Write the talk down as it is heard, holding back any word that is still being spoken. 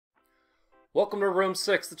Welcome to Room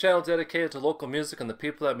 6, the channel dedicated to local music and the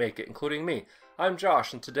people that make it, including me. I'm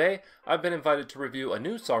Josh, and today I've been invited to review a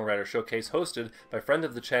new Songwriter Showcase hosted by friend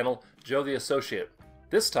of the channel, Joe the Associate.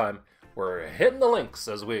 This time, we're hitting the links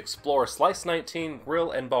as we explore Slice 19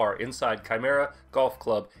 Grill and Bar inside Chimera Golf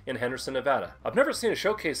Club in Henderson, Nevada. I've never seen a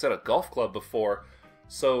showcase at a golf club before,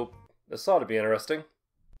 so this ought to be interesting.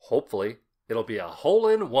 Hopefully, it'll be a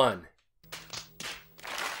hole-in-one.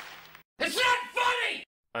 It's not funny!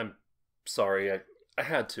 I'm sorry, I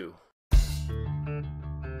had to.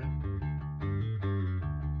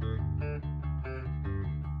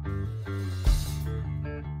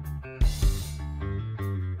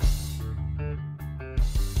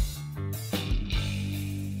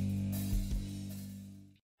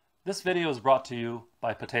 This video is brought to you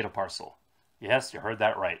by Potato Parcel. Yes, you heard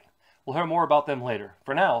that right. We'll hear more about them later.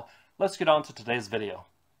 For now, let's get on to today's video.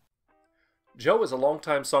 Joe is a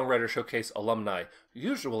longtime Songwriter Showcase alumni,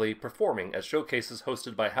 usually performing at showcases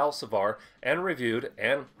hosted by Hal Savar and reviewed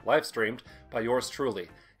and live-streamed by yours truly.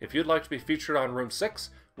 If you'd like to be featured on Room 6,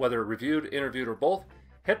 whether reviewed, interviewed, or both,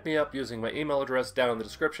 hit me up using my email address down in the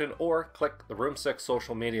description or click the Room 6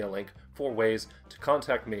 social media link for ways to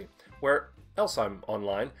contact me, where else I'm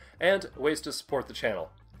online, and ways to support the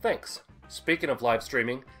channel. Thanks! Speaking of live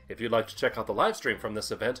streaming, if you'd like to check out the live stream from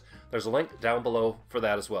this event, there's a link down below for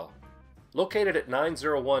that as well. Located at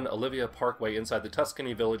 901 Olivia Parkway inside the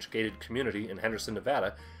Tuscany Village gated community in Henderson,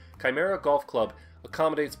 Nevada, Chimera Golf Club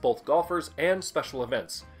accommodates both golfers and special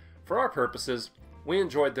events. For our purposes, we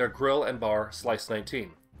enjoyed their grill and bar Slice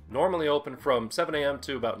 19. Normally open from 7 a.m.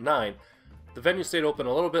 to about 9, the venue stayed open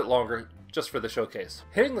a little bit longer just for the showcase.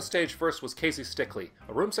 Hitting the stage first was Casey STICKLEY,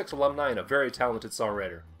 a Room 6 alumni and a very talented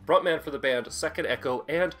songwriter. Frontman for the band Second Echo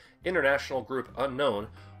and international group Unknown,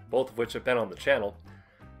 both of which have been on the channel.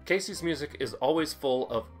 Casey's music is always full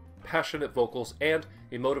of passionate vocals and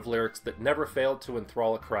emotive lyrics that never failed to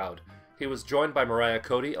enthrall a crowd. He was joined by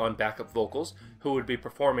CODY on backup vocals, who would be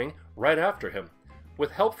performing right after him.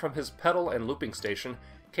 With help from his pedal and looping station,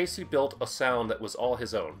 Casey built a sound that was all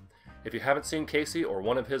his own. If you haven't seen Casey or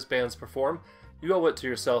one of his bands perform, you owe it to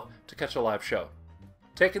yourself to catch a live show.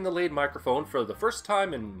 Taking the lead microphone for the first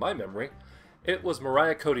time in my memory, it was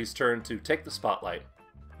CODY's turn to take the spotlight.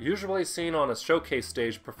 Usually seen on a showcase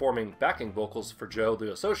stage performing backing vocals for Joe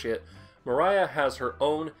the Associate, MARIAH has her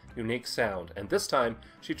own unique sound, and this time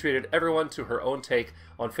she treated everyone to her own take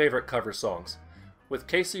on favorite cover songs. With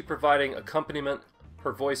Casey providing accompaniment,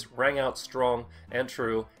 her voice rang out strong and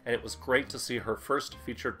true, and it was great to see her first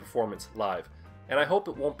featured performance live, and I hope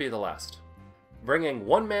it won't be the last. Bringing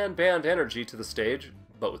one-man band energy to the stage,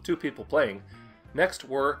 but with two people playing, next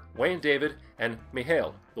were Wayne David and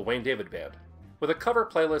MARIAH, the Wayne David Band. With a cover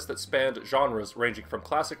playlist that spanned genres ranging from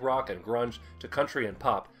classic rock and grunge to country and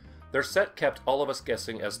pop, their set kept all of us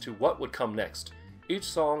guessing as to what would come next. Each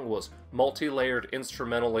song was multi-layered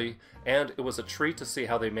instrumentally, and it was a treat to see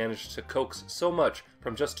how they managed to coax so much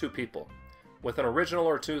from just two people. With an original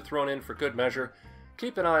or two thrown in for good measure,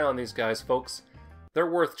 keep an eye on these guys, folks. They're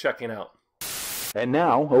worth checking out. And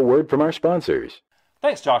now, a word from our sponsors.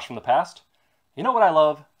 Thanks, Josh from the past. You know what I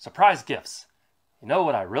love? Surprise gifts. You know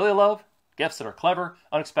what I really love? Gifts that are clever,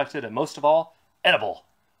 unexpected, and most of all, edible.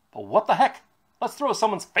 But what the heck? Let's throw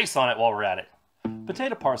someone's face on it while we're at it.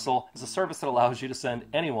 Potato Parcel is a service that allows you to send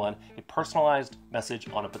anyone a personalized message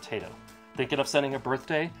on a potato. Thinking of sending a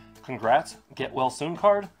birthday, congrats, get well soon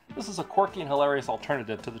card? This is a quirky and hilarious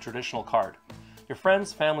alternative to the traditional card. Your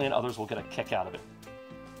friends, family, and others will get a kick out of it.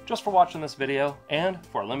 Just for watching this video, and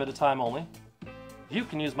for a limited time only, you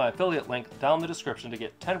can use my affiliate link down in the description to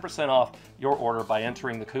get 10% off your order by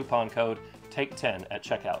entering the coupon code TAKE10 at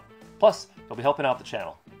checkout. Plus, you'll be helping out the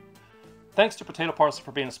channel. Thanks to Potato Parcel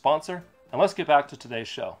for being a sponsor, and let's get back to today's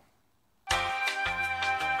show.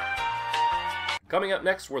 Coming up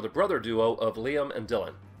next were the brother duo of Liam and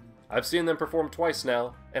Dylan. I've seen them perform twice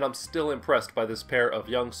now, and I'm still impressed by this pair of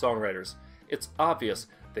young songwriters. It's obvious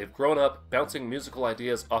they've grown up bouncing musical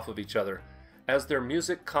ideas off of each other, as their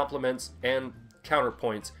music complements and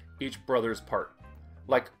counterpoints each brother's part.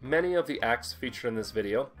 Like many of the acts featured in this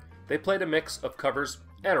video, they played a mix of covers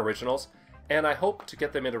and originals, and I hope to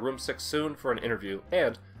get them into Room 6 soon for an interview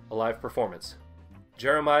and a live performance.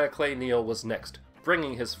 Jeremiah Clay Neal was next,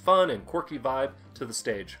 bringing his fun and quirky vibe to the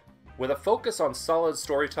stage. With a focus on solid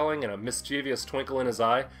storytelling and a mischievous twinkle in his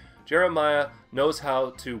eye, Jeremiah knows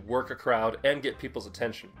how to work a crowd and get people's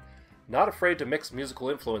attention. Not afraid to mix musical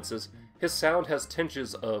influences, his sound has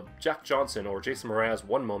tinges of Jack Johnson or Jason Mraz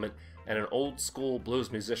one moment and an old-school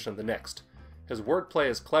blues musician the next. His wordplay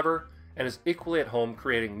is clever and is equally at home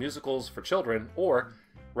creating musicals for children or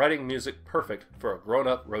writing music perfect for a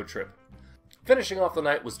grown-up road trip. Finishing off the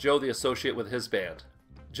night was Joe the Associate with his band.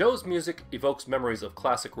 Joe's music evokes memories of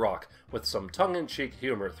classic rock with some tongue-in-cheek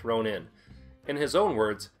humor thrown in. In his own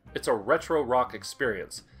words, it's a retro rock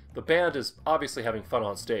experience. The band is obviously having fun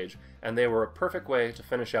on stage, and they were a perfect way to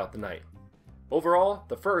finish out the night. Overall,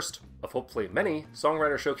 the first of hopefully many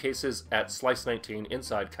Songwriter Showcases at Slice 19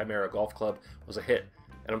 inside Chimera Golf Club was a hit,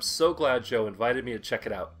 and I'm so glad Joe invited me to check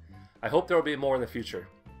it out. I hope there will be more in the future.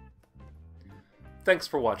 Thanks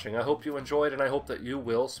for watching. I hope you enjoyed, and I hope that you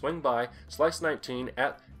will swing by Slice 19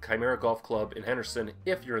 at Chimera Golf Club in Henderson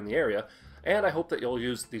if you're in the area, and I hope that you'll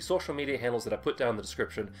use the social media handles that I put down in the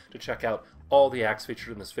description to check out all the acts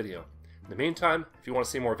featured in this video. In the meantime, if you want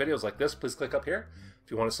to see more videos like this, please click up here.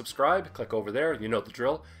 If you want to subscribe, click over there, you know the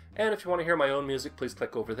drill. And if you want to hear my own music, please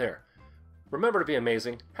click over there. Remember to be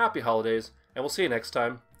amazing, happy holidays, and we'll see you next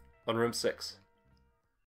time on Room 6.